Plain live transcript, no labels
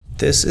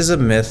This is a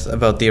myth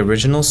about the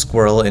original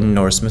squirrel in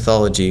Norse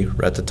mythology,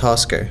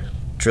 Retatoskr.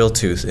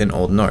 Drilltooth in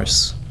Old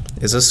Norse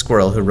is a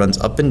squirrel who runs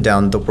up and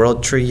down the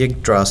world tree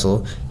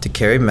Yggdrasil to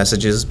carry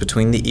messages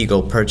between the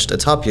eagle perched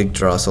atop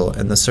Yggdrasil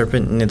and the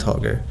serpent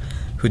Nidhogger,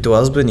 who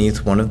dwells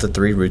beneath one of the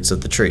three roots of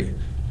the tree.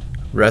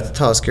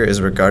 Retatoskr is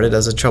regarded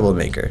as a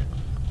troublemaker.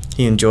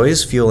 He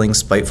enjoys fueling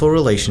spiteful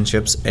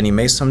relationships, and he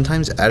may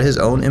sometimes add his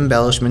own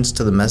embellishments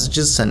to the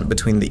messages sent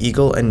between the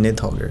eagle and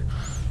Nidhogger.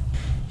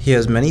 He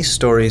has many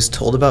stories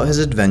told about his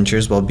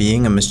adventures while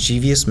being a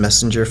mischievous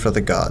messenger for the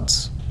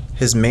gods.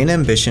 His main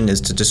ambition is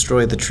to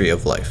destroy the Tree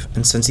of Life,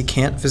 and since he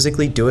can't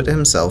physically do it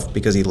himself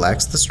because he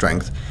lacks the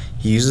strength,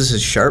 he uses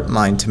his sharp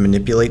mind to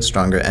manipulate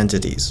stronger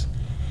entities.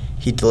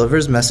 He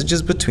delivers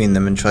messages between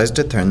them and tries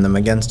to turn them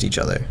against each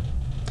other.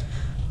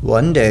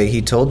 One day,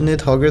 he told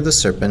Nidhogger the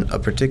serpent a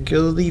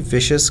particularly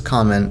vicious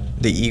comment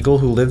the eagle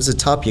who lives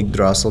atop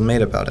Yggdrasil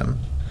made about him.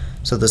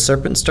 So the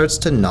serpent starts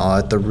to gnaw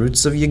at the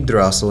roots of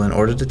Yggdrasil in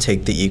order to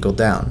take the eagle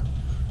down.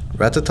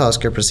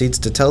 Retatoskr proceeds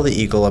to tell the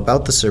eagle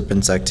about the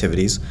serpent's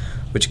activities,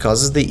 which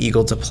causes the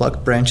eagle to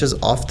pluck branches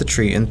off the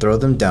tree and throw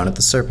them down at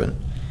the serpent.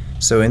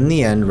 So in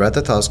the end,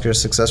 Retatoskr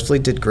successfully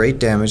did great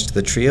damage to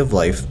the Tree of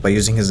Life by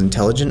using his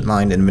intelligent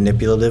mind and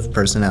manipulative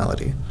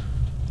personality.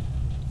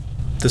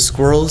 The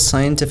squirrel's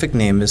scientific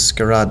name is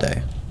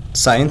Skarade.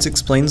 Science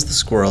explains the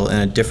squirrel in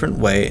a different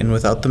way and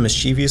without the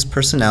mischievous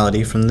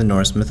personality from the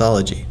Norse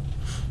mythology.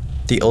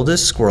 The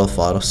oldest squirrel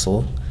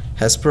fossil,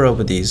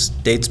 Hesperopodes,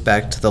 dates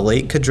back to the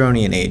late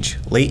Cadronian age,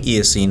 late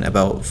Eocene,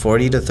 about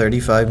 40 to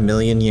 35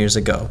 million years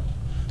ago,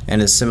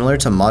 and is similar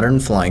to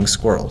modern flying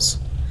squirrels.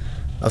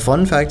 A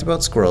fun fact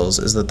about squirrels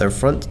is that their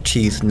front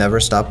teeth never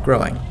stop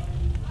growing.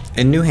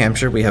 In New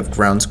Hampshire, we have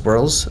ground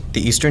squirrels,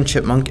 the eastern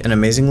chipmunk, and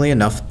amazingly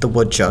enough, the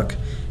woodchuck,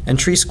 and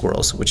tree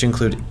squirrels, which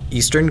include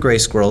eastern gray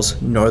squirrels,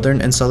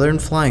 northern and southern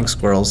flying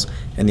squirrels,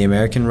 and the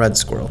American red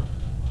squirrel.